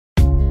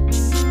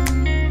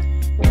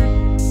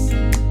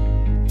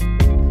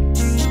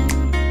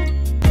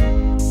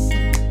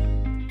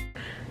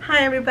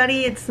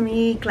everybody, it's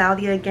me,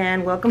 Claudia,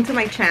 again. Welcome to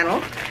my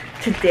channel.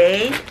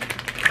 Today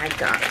I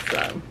got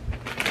some,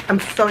 I'm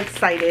so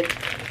excited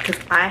because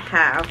I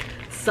have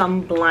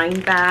some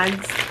blind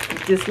bags,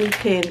 Disney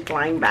pin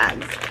blind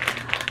bags.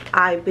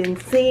 I've been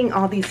seeing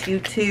all these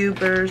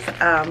YouTubers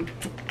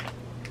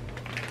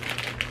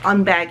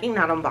unbagging,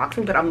 not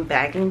unboxing, but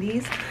unbagging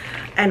these,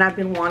 and I've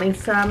been wanting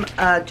some.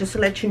 Just to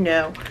let you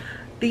know,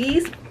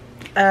 these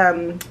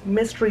they're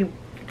mystery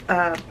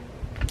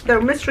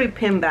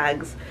pin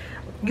bags.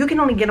 You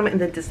can only get them in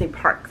the Disney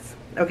parks.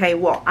 Okay,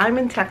 well, I'm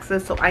in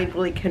Texas, so I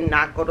really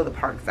cannot go to the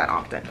parks that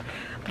often,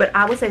 but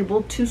I was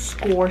able to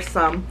score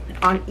some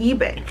on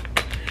eBay.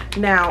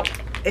 Now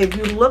if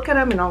you look at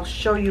them, and I'll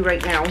show you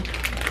right now,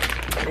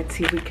 let's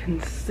see if we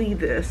can see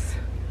this.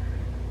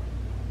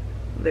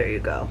 There you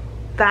go.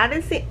 That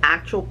is the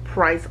actual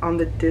price on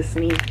the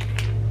Disney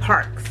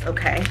parks.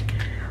 Okay,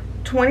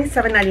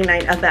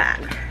 $27.99 a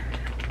bag.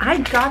 I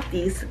got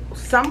these,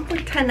 some for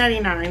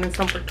 $10.99 and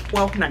some for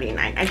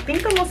 $12.99. I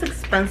think the most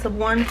expensive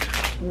one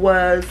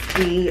was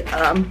the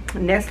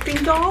nesting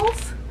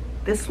dolls,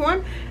 this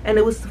one, and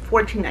it was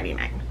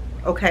 $14.99.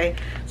 Okay,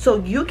 so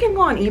you can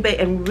go on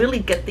eBay and really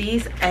get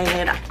these,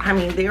 and I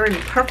mean, they're in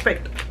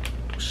perfect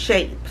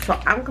shape. So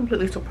I'm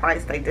completely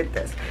surprised I did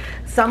this.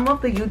 Some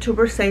of the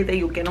YouTubers say that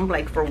you get them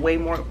like for way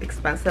more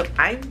expensive.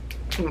 In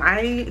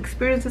my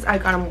experiences, I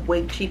got them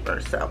way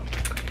cheaper. So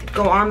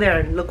go on there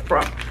and look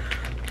for them.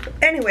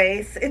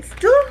 Anyways, it's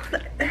still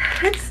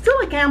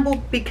a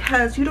gamble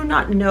because you do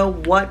not know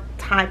what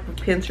type of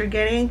pins you're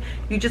getting.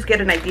 You just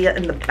get an idea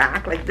in the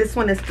back. Like this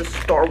one is the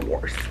Star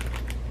Wars,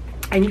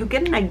 and you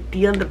get an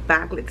idea in the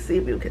back. Let's see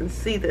if you can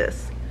see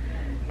this.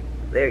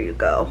 There you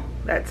go,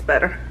 that's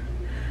better.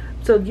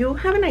 So you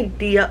have an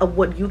idea of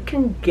what you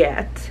can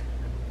get,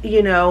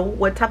 you know,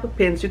 what type of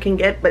pins you can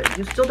get, but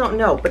you still don't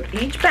know. But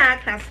each bag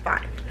has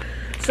 5.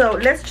 So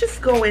let's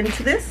just go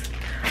into this.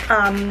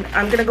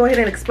 I'm gonna go ahead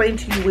and explain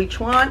to you which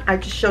one. I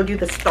just showed you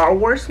the Star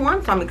Wars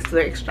one, so I'm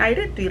very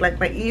excited. Do you like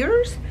my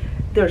ears?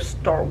 They're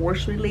Star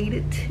Wars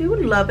related too.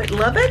 Love it,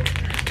 love it.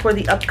 For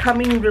the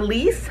upcoming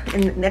release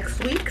in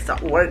next week, so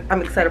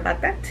I'm excited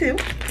about that too.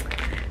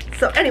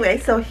 So anyway,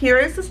 so here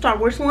is the Star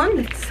Wars one.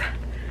 Let's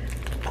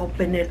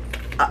open it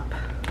up.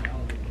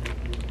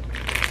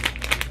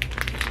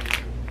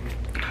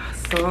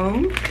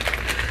 Awesome.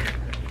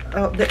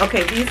 Oh,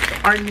 okay, these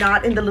are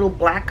not in the little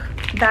black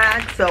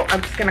bag, so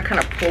I'm just gonna kind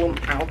of pull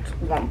them out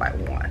one by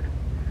one.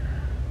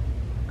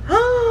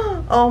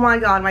 Oh my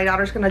god, my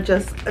daughter's gonna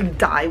just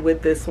die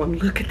with this one.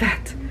 Look at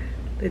that.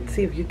 Let's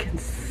see if you can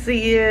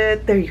see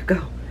it. There you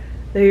go,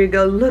 there you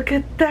go. Look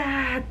at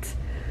that.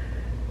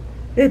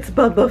 It's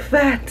Boba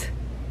Fett.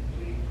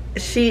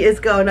 She is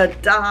gonna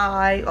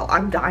die. Well,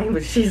 I'm dying,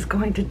 but she's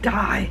going to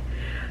die.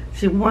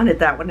 She wanted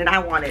that one, and I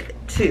wanted it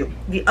too.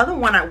 The other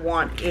one I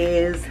want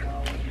is,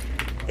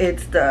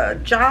 it's the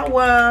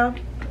Jawa.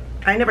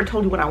 I never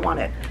told you what I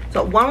wanted.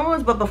 So one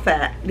was Boba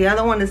Fett, the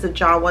other one is the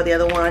Jawa, the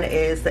other one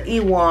is the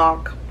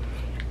Ewok,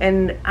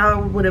 and I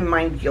wouldn't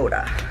mind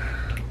Yoda.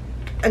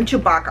 And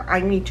Chewbacca. I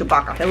need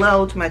Chewbacca.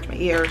 Hello, to match my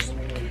ears.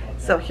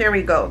 So here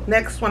we go.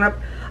 Next one up.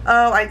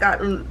 Oh, I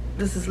got,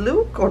 this is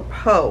Luke or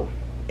Poe?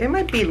 It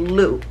might be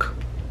Luke.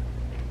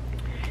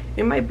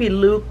 It might be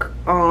Luke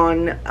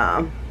on,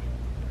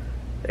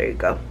 there you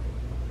go.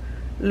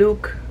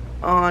 Luke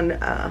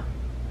on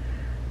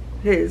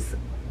his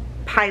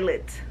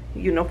pilot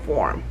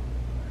uniform.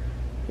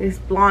 His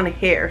blonde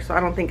hair, so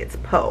I don't think it's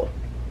Poe.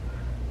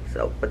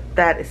 So, but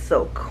that is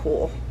so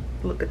cool.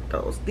 Look at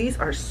those. These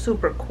are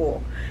super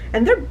cool,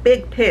 and they're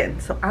big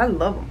pins, so I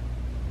love them.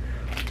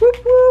 Whoop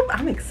whoop!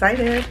 I'm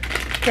excited.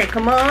 Okay,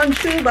 come on,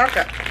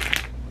 Chewbacca.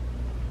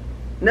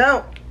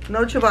 No,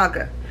 no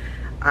Chewbacca.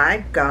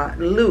 I got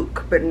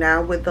Luke, but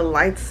now with the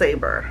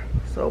lightsaber.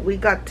 So we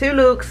got 2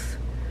 Lukes.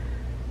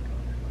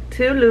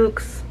 2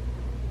 Lukes.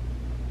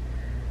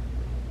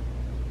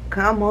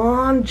 Come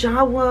on,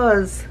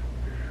 Jawas.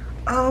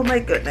 Oh my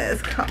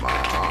goodness. Come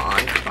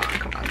on. Come on,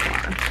 come on, come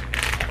on.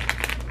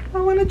 I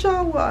want a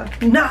Jawa.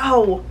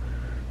 No!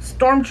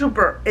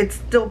 Stormtrooper. It's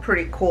still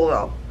pretty cool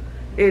though.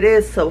 It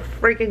is so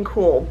freaking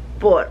cool,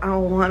 but I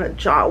want a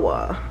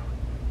Jawa.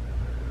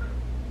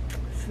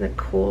 Isn't it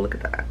cool? Look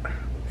at that.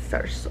 These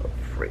are so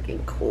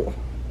freaking cool.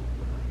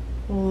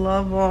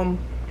 Love them.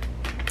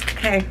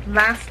 Okay,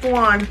 last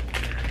one.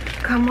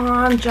 Come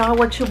on,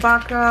 Jawa,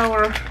 Chewbacca,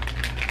 or...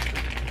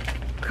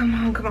 Come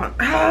on, come on.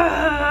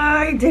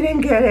 I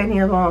didn't get any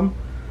of them.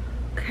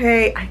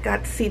 Okay, I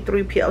got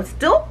C-3PO.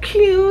 Still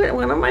cute,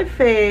 one of my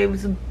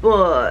faves,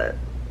 but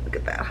look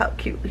at that, how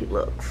cute he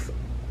looks.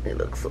 He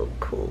looks so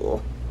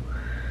cool.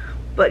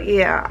 But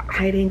yeah,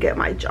 I didn't get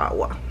my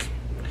Jawa.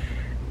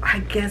 I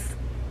guess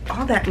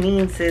all that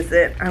means is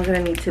that I'm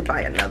gonna need to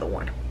buy another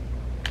one.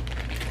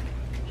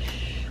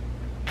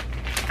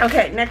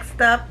 Okay, next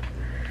up,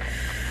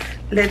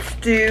 let's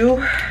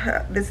do,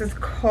 this is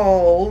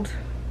called,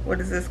 what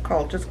is this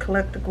called? Just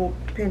collectible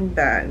pin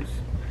bags.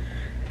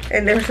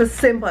 And there's a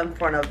symbol in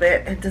front of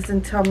it. It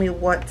doesn't tell me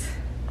what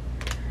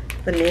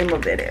the name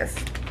of it is.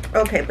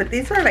 Okay, but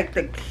these are like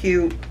the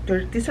cute.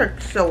 These are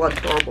so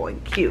adorable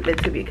and cute.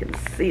 Let's see if you can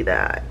see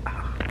that.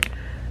 Oh,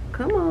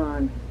 come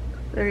on.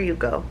 There you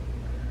go.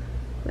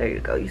 There you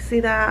go. You see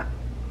that?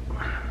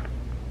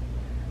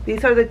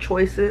 These are the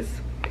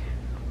choices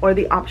or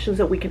the options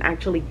that we can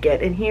actually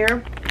get in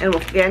here. And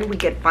again, we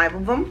get 5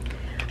 of them.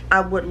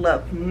 I would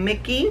love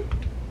Mickey,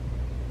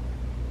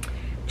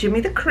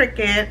 Jimmy the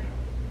Cricket,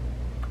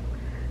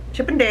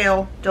 Chip and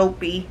Dale,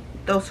 Dopey.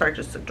 Those are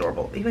just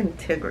adorable. Even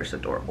Tigger's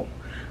adorable.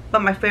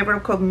 But my favorite are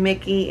called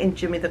Mickey and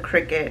Jimmy the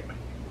Cricket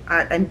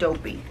and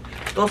Dopey.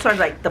 Those are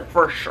like the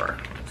for sure.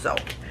 So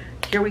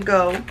here we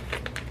go.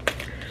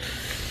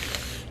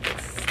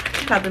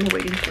 I've been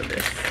waiting for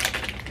this.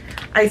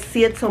 I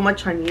see it so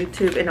much on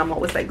YouTube and I'm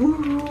always like,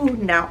 ooh,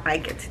 now I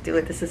get to do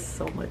it. This is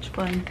so much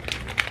fun.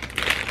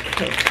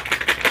 Okay.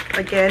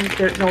 Again,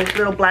 there's no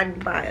little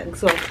black bag,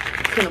 so I'm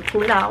just gonna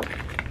pull it out.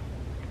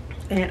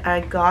 And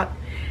I got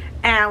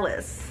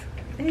Alice.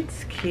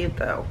 It's cute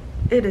though.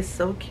 It is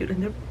so cute,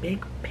 and they're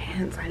big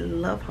pins. I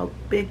love how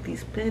big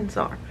these pins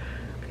are.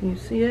 Can you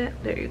see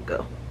it? There you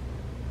go.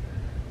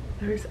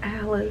 There's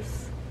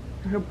Alice.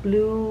 Her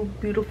blue,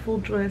 beautiful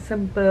dress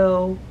and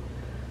bow.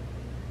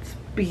 It's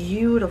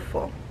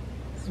beautiful.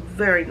 It's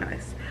very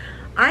nice.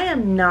 I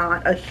am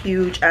not a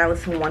huge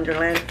Alice in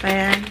Wonderland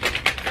fan,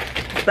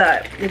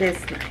 but it is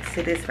nice.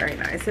 It is very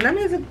nice. And I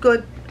mean, it's a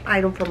good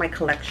item for my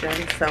collection.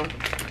 So,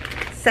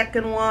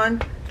 second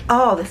one.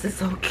 Oh, this is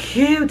so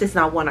cute. It's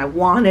not one I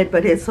wanted,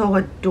 but it's so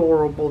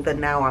adorable that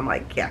now I'm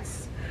like,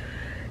 yes.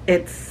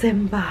 It's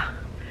Simba.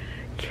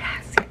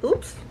 Yes.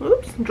 Oops.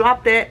 Oops.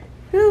 Dropped it.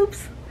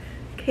 Oops.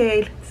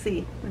 Okay, let's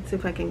see. Let's see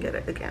if I can get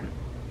it again.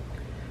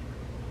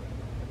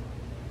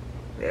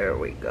 There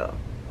we go.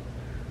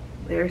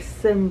 There's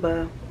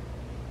Simba.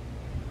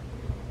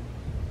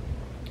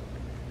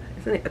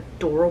 Isn't it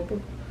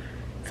adorable?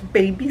 It's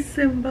baby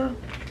Simba.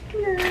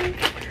 Yay.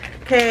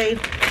 Okay.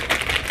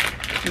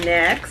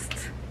 Next.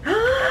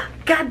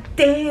 Got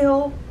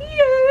Dale.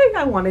 Yay.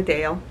 I want a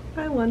Dale.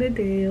 I want a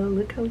Dale.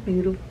 Look how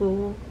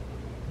beautiful.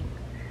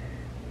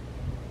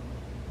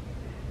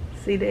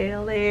 See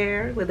Dale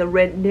there with a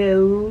red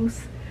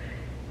nose.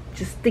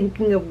 Just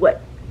thinking of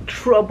what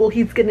trouble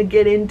he's gonna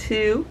get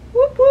into.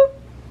 Whoop whoop.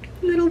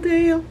 Little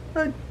Dale.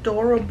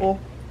 Adorable.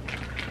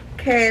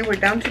 Okay, we're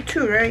down to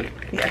 2, right?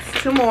 Yes,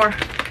 2 more.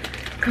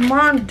 Come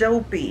on,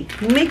 Dopey.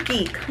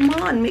 Mickey. Come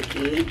on,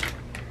 Mickey.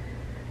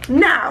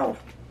 Now.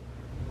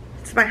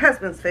 It's my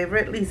husband's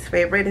favorite. Least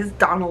favorite is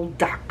Donald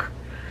Duck.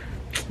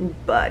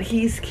 But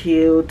he's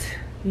cute.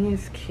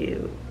 He's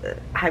cute.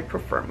 I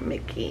prefer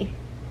Mickey.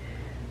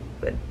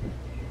 But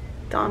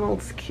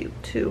Donald's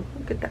cute too.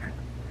 Look at that.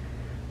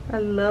 I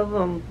love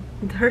them.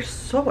 They're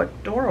so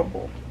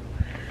adorable.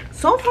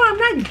 So far I'm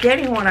not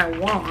getting what I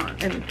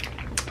want. And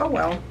oh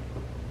well.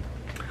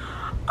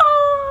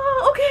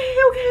 Oh,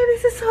 okay,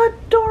 this is so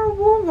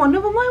adorable. One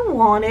of them I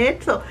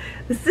wanted. So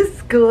this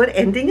is good.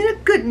 Ending in a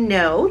good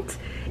note.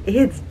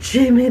 It's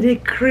Jimmy the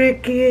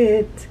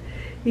Cricket.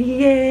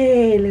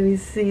 Yay. Let me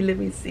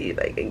see if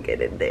I can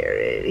get in there.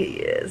 There he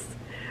is.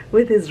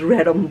 With his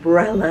red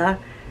umbrella.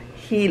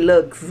 He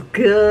looks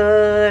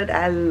good.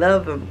 I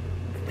love him.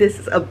 This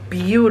is a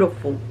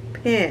beautiful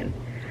pin.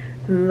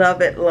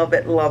 Love it, love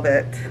it, love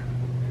it.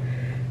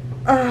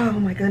 Oh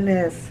my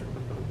goodness.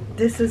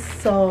 This is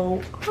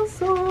so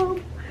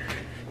awesome.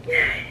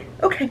 Yay.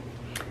 Okay.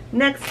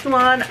 Next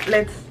one.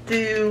 Let's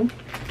do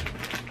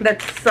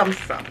Sum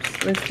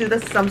Sums. Let's do the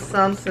Sum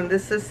Sums, and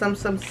this is Sum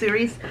Sum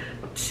Series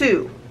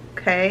 2.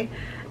 Okay,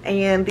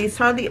 and these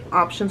are the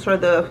options for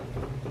the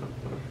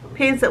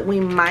pins that we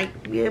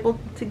might be able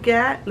to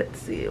get. Let's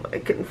see if I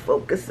can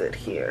focus it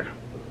here.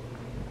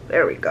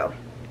 There we go.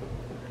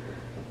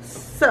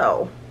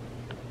 So,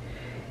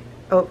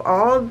 of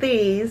all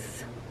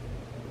these,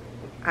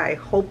 I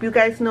hope you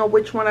guys know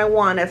which one I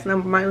want as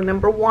my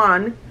number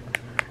 1.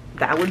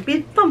 That would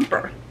be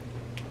Thumper.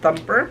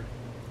 Thumper.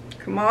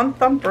 Come on,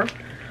 Thumper.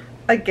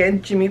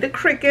 Again, Jimmy the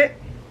Cricket.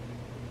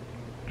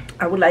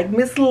 I would like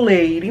Miss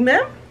Lady,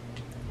 ma'am.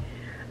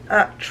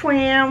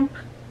 Tramp.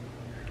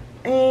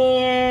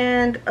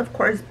 And, of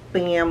course,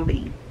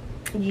 Bambi.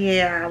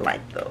 Yeah, I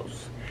like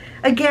those.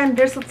 Again,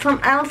 there's some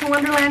Alice in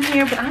Wonderland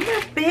here, but I'm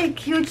not a big,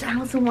 huge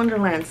Alice in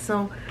Wonderland.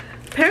 So,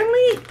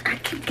 apparently, I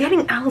keep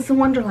getting Alice in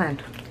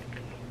Wonderland.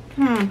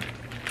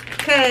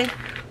 Okay.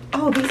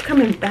 Oh, these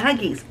come in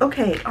baggies.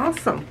 Okay,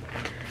 awesome.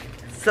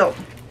 So,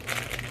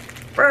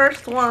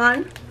 first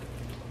one.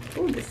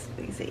 Oh, this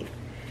is easy.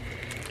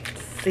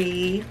 Let's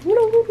see.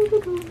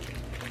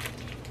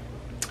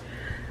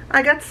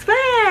 I got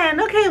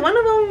Sven. Okay, one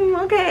of them.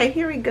 Okay,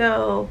 here we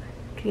go.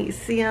 Can you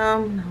see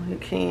them? No, you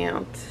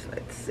can't.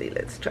 Let's see.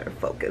 Let's try to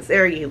focus.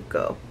 There you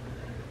go.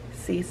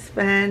 See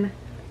Sven?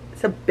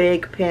 It's a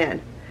big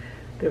pin.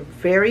 They're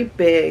very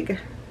big.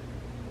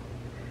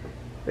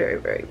 Very,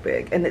 very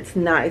big. And it's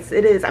nice.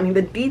 It is. I mean,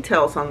 the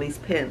details on these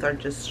pins are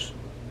just,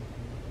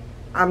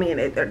 I mean,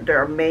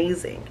 they're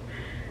amazing.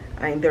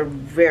 I mean, they're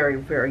very,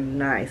 very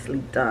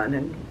nicely done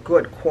and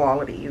good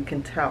quality. You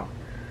can tell.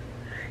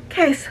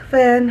 Okay,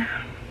 Sven.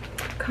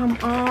 Come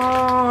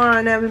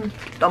on,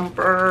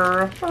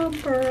 Thumper,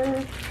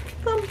 Thumper,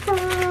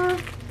 Thumper.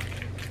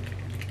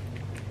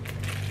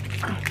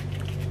 Oh,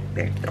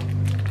 there you go.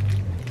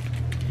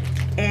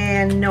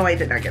 And no, I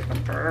did not get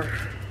Thumper.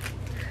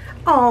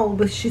 Oh,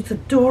 but she's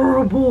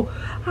adorable.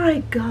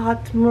 I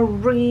got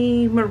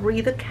Marie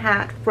the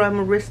cat from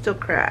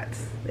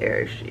Aristocrats.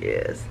 There she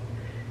is.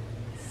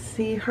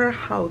 See her,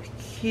 how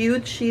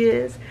cute she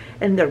is.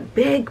 And they're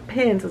big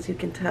pins, as you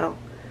can tell.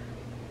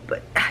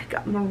 But I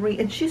got Marie,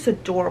 and she's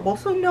adorable.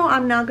 So no,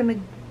 I'm not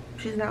gonna,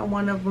 she's not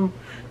one of them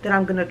that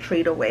I'm gonna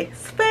trade away.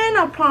 Sven,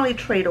 I'll probably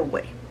trade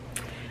away.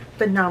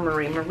 But not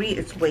Marie. Marie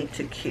is way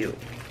too cute.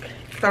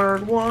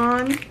 Third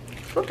one.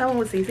 Oh, that one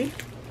was easy.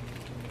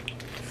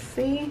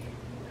 See?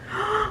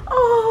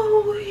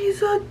 Oh,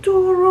 he's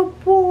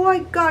adorable. I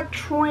got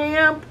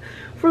Tramp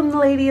from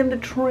Lady and the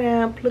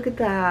Tramp. Look at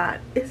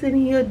that. Isn't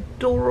he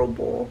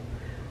adorable?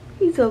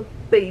 He's a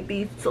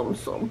baby Tsum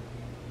Tsum.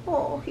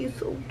 Oh, he's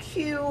so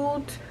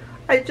cute.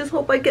 I just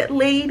hope I get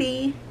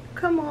Lady.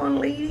 Come on,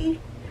 Lady.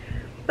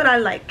 But I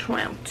like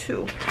Tramp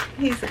too.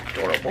 He's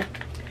adorable.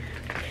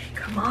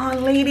 Come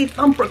on, Lady.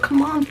 Thumper.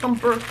 Come on,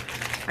 Thumper.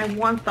 I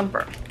want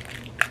Thumper.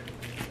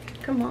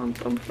 Come on,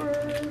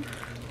 Thumper.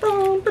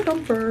 Thumper,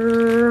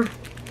 Thumper.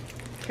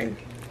 Okay,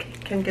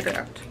 can't get it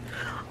out.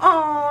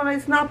 Oh,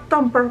 it's not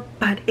Thumper,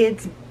 but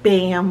it's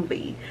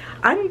Bambi.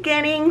 I'm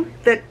getting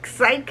the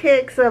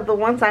sidekicks of the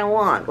ones I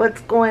want.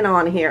 What's going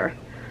on here?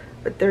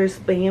 But there's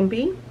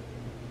Bambi.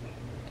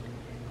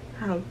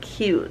 How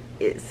cute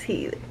is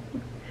he?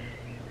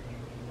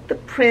 The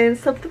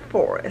prince of the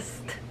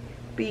forest.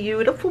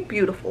 Beautiful,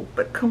 beautiful.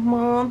 But come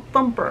on,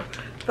 Thumper.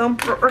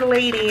 Thumper or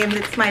Lady, and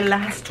it's my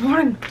last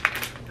one.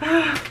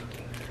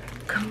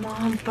 Come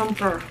on,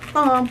 Thumper.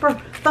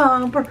 Thumper,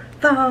 Thumper,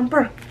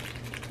 Thumper.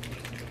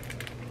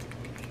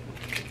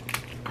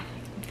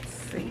 Let's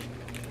see.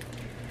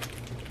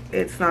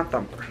 It's not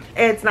Thumper.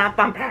 It's not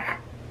Thumper.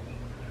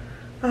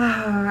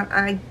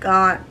 I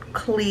got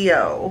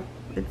Cleo.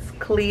 It's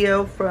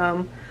Cleo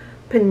from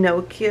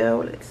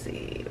Pinocchio. Let's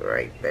see,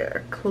 right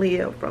there.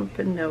 Cleo from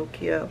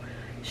Pinocchio.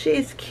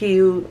 She's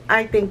cute.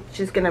 I think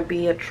she's gonna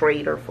be a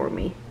trader for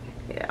me.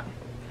 Yeah.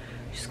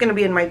 She's gonna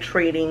be in my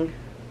trading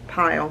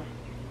pile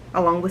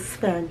along with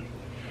Sven.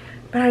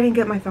 But I didn't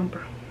get my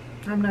Thumper.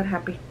 I'm not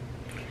happy.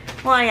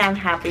 Well, I am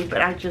happy,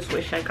 but I just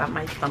wish I got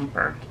my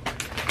Thumper.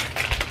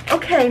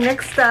 Okay,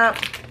 next up,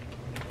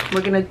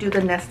 we're gonna do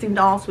the nesting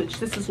dolls, which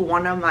this is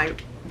one of my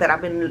that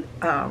I've been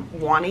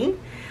wanting.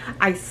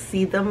 I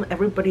see them,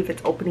 everybody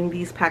that's opening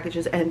these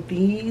packages, and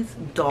these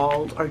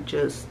dolls are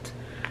just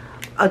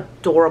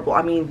adorable.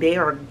 I mean, they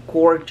are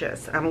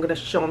gorgeous. I'm gonna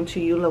show them to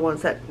you, the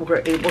ones that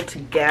we're able to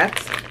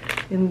get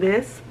in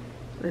this.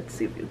 Let's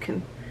see if you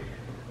can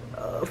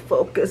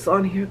focus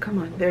on here. Come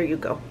on, there you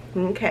go.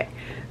 Okay,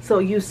 so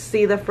you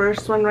see the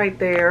first one right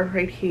there,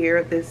 right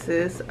here. This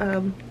is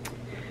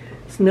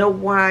Snow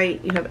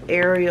White. You have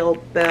Ariel,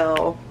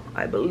 Belle.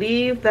 I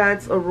believe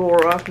that's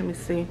Aurora. Let me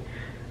see.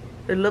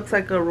 It looks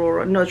like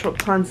Aurora. No, it's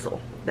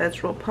Rapunzel.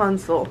 That's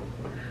Rapunzel.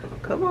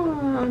 Come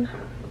on.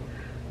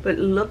 But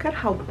look at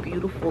how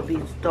beautiful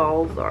these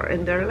dolls are.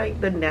 And they're like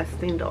the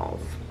nesting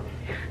dolls.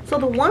 So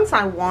the ones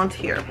I want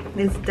here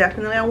is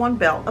definitely, I want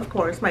Belle. Of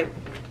course, my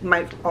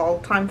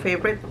all-time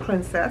favorite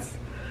princess.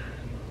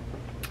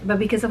 But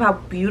because of how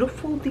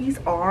beautiful these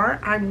are,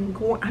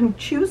 I'm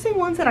choosing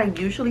ones that I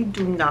usually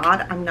do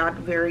not. I'm not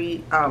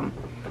very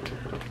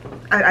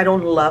I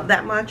don't love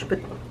that much, but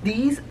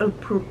these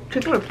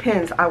particular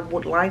pins I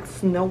would like: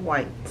 Snow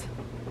White,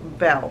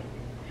 Belle,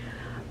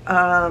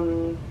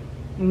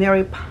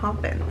 Mary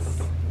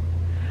Poppins.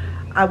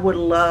 I would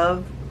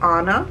love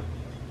Anna.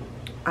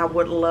 I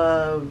would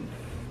love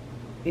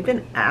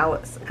even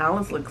Alice.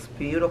 Alice looks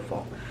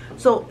beautiful.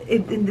 So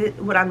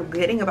what I'm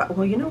getting about,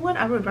 well, you know what?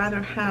 I would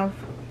rather have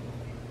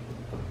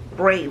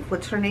Brave.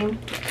 What's her name?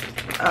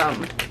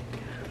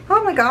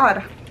 Oh my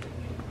God,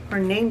 her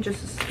name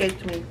just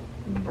escaped me.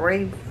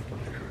 Brave.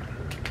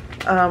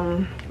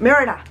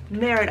 Merida.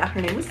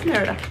 Her name is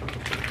Merida.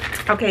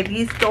 Okay,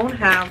 these don't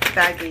have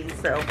baggies,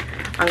 so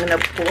I'm gonna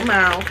pull them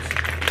out.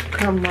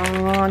 Come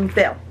on,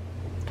 Belle.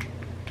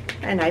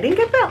 And I didn't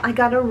get Belle. I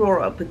got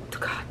Aurora, but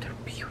God, they're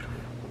beautiful.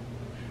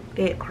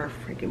 They are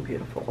freaking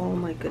beautiful. Oh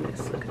my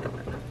goodness, look at that.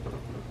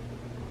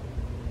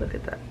 Look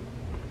at that.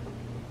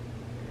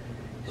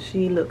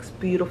 She looks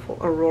beautiful.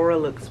 Aurora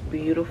looks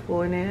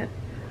beautiful in it.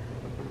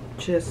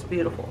 Just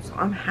beautiful. So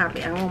I'm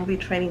happy. I won't be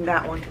trading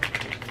that one.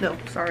 No,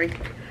 sorry.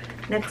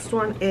 Next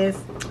one is,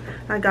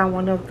 I got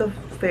one of the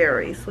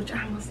fairies, which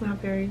I was not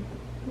very,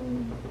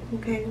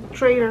 okay,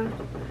 trader.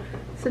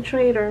 It's a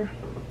trader.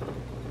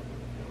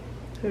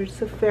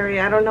 There's a fairy.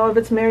 I don't know if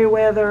it's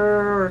Merryweather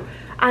or,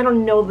 I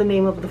don't know the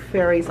name of the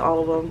fairies, all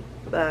of them,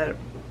 but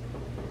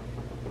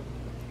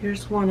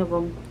here's one of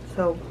them.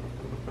 So,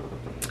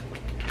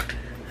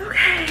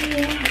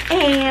 okay.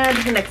 And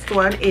the next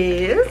one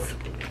is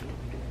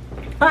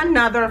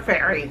another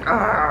fairy.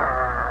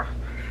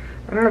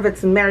 I don't know if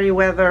it's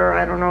Merryweather.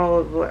 I don't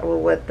know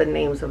what the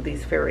names of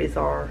these fairies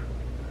are,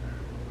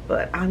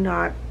 but I'm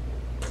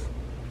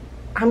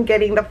I'm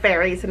getting the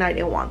fairies and I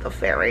didn't want the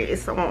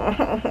fairies.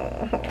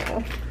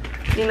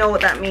 You know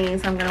what that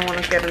means. I'm gonna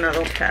want to get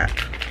another pack.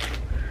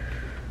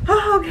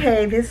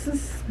 Okay, this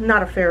is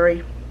not a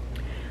fairy.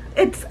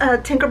 It's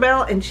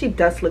Tinkerbell, and she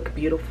does look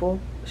beautiful.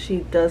 She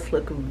does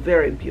look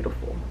very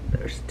beautiful.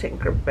 There's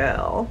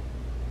Tinkerbell.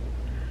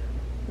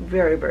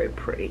 Very, very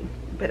pretty.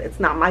 But it's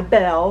not my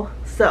bell,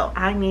 so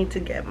I need to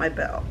get my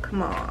bell.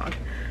 Come on.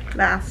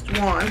 Last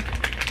one.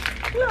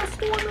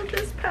 Last one of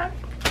this pack.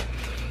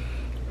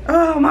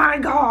 Oh my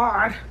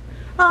god.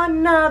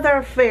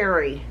 Another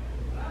fairy.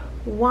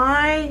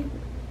 Why?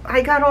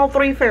 I got all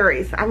 3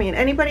 fairies. I mean,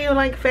 anybody who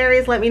like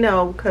fairies, let me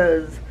know,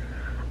 because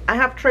I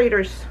have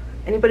traders.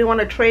 Anybody want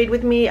to trade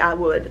with me? I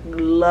would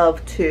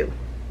love to.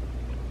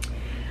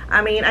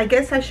 I mean, I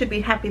guess I should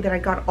be happy that I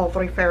got all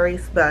 3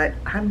 fairies, but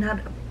I'm not,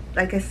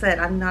 like I said,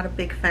 I'm not a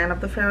big fan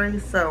of the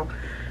fairies, so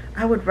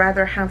I would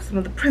rather have some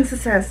of the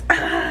princesses.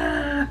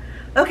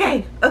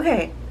 Okay,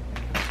 okay.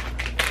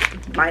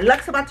 My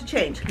luck's about to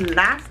change.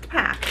 Last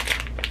pack.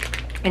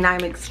 And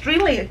I'm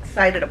extremely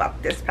excited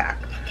about this pack.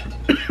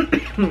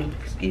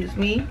 Excuse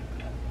me.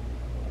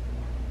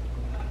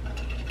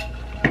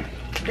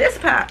 This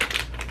pack.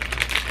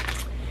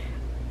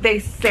 They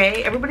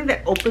say, everybody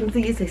that opens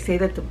these, they say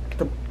that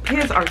the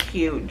pins are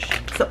huge.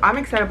 So I'm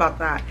excited about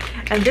that.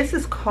 And this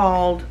is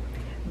called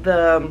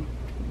the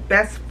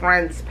Best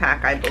Friends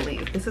pack, I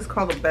believe. This is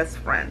called the Best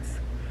Friends.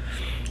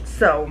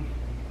 So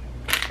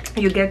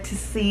you get to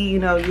see, you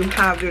know, you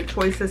have your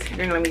choices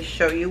here. Let me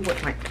show you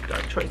what my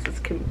choices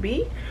can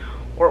be,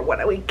 or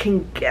what we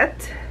can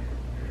get.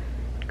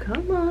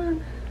 Come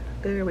on.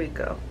 There we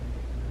go.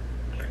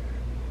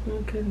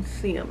 You can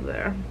see them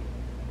there.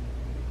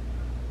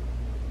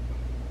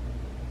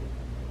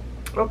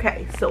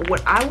 Okay, so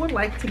what I would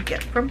like to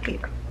get from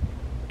here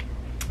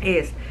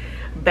is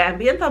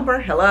Bambi and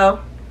Thumper.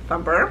 Hello,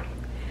 Thumper.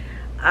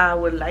 I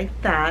would like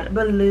that.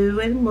 Baloo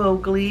and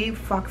Mowgli,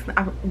 Fox,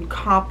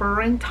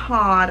 Copper and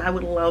Todd. I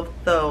would love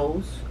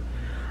those.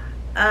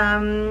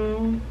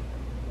 Well,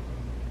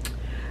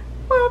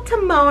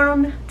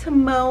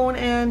 Timon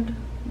and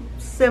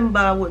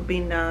Simba would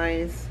be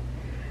nice.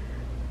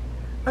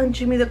 And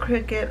Jimmy the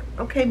Cricket.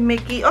 Okay,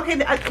 Mickey. Okay,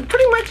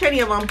 pretty much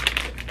any of them.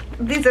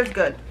 These are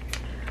good.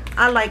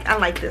 I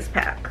like this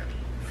pack.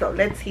 So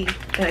let's see.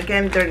 And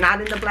again, they're not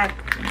in the black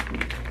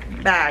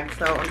bag,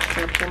 so I'm just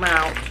gonna pull them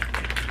out.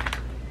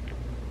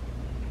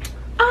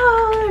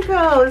 Oh, there it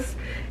goes.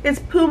 It's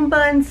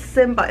Pumbaa and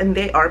Simba, and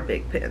they are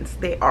big pins.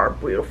 They are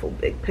beautiful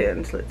big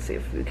pins. Let's see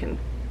if we can.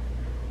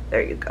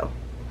 There you go.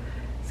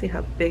 See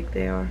how big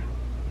they are.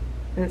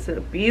 And it's a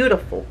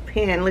beautiful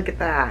pin. Look at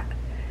that.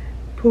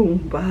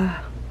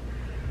 Pumbaa.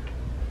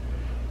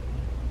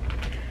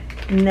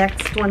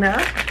 Next one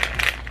up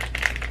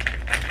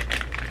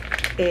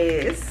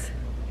is,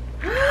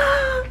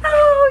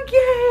 oh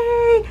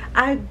yay,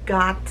 I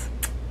got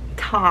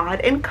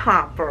Todd and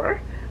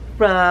Copper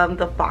from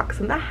the Fox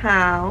and the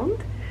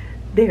Hound.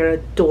 They're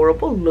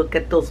adorable. Look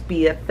at those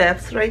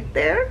BFFs right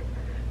there.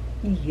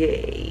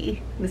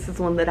 Yay. This is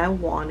one that I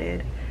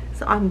wanted,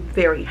 so I'm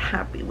very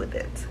happy with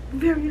it.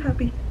 Very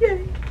happy.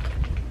 Yay.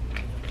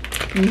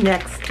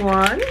 Next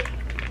one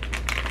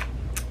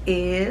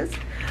is,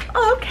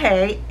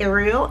 okay,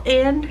 Ariel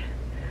and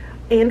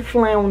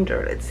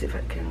Flounder. Let's see if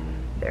I can.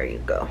 There you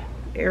go.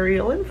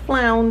 Ariel and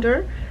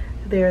Flounder.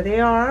 There they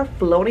are,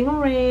 floating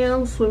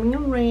around, swimming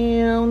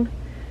around,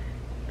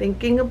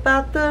 thinking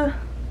about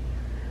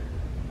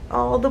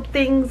all the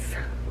things,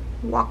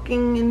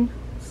 walking and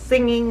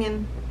singing,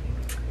 and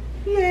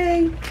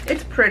yay.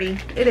 It's pretty.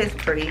 It is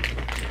pretty.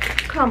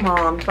 Come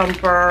on,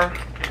 Thumper.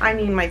 I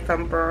need my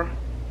Thumper.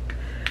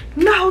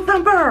 No,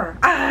 Thumper!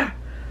 Ah!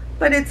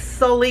 But it's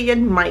Sully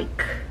and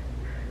Mike.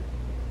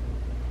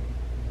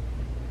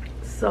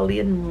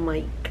 Sully and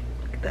Mike.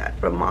 That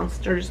from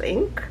Monsters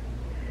Inc.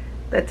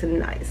 That's a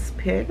nice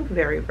pin.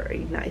 Very, very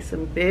nice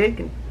and big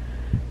and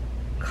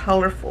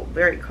colorful.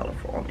 Very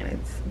colorful. I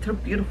mean, they're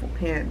beautiful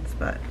pins,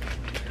 but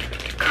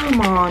come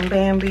on,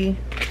 Bambi.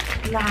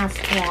 Last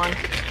one.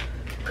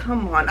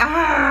 Come on.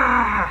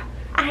 Ah!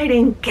 I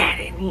didn't get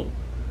any.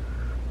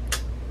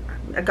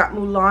 I got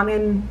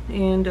Mulan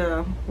and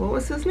what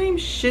was his name?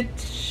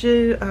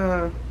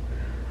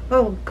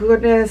 Oh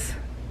goodness.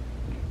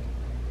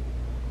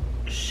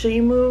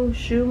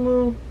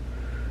 Shumu,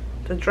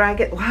 the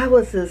dragon. What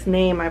was his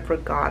name? I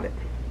forgot it.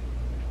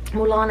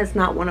 Mulan is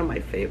not one of my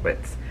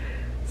favorites,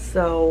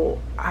 so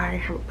I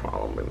have a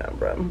problem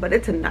remembering. But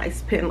it's a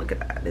nice pin. Look at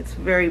that. It's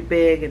very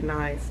big and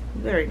nice.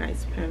 Very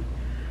nice pin.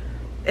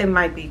 It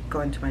might be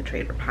going to my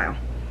trader pile.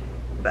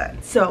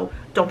 But so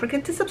don't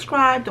forget to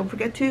subscribe. Don't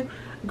forget to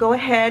go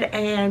ahead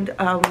and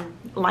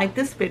like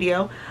this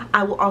video.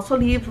 I will also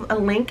leave a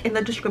link in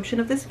the description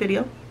of this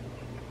video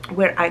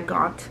where I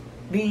got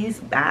these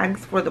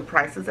bags for the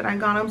prices that I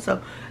got them.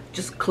 So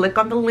just click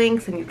on the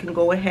links and you can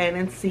go ahead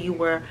and see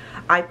where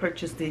I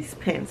purchased these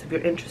pins if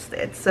you're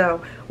interested.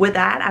 So with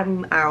that,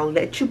 I'll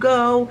let you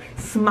go.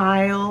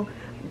 Smile,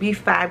 be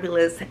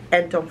fabulous,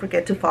 and don't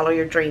forget to follow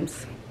your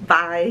dreams.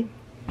 Bye.